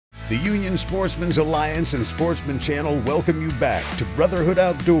The Union Sportsmen's Alliance and Sportsman Channel welcome you back to Brotherhood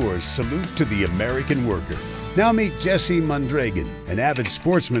Outdoors Salute to the American Worker. Now meet Jesse Mondragon, an avid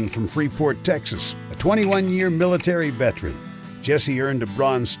sportsman from Freeport, Texas, a 21-year military veteran. Jesse earned a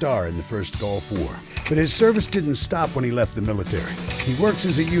Bronze Star in the first Gulf War, but his service didn't stop when he left the military. He works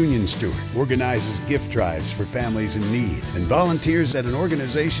as a union steward, organizes gift drives for families in need, and volunteers at an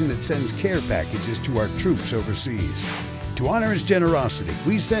organization that sends care packages to our troops overseas. To honor his generosity,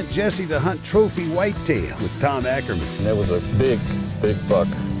 we sent Jesse to hunt trophy whitetail with Tom Ackerman. And it was a big buck.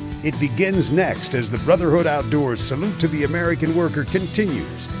 It begins next as the Brotherhood Outdoors Salute to the American Worker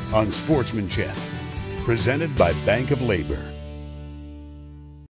continues on Sportsman Channel. Presented by Bank of Labor.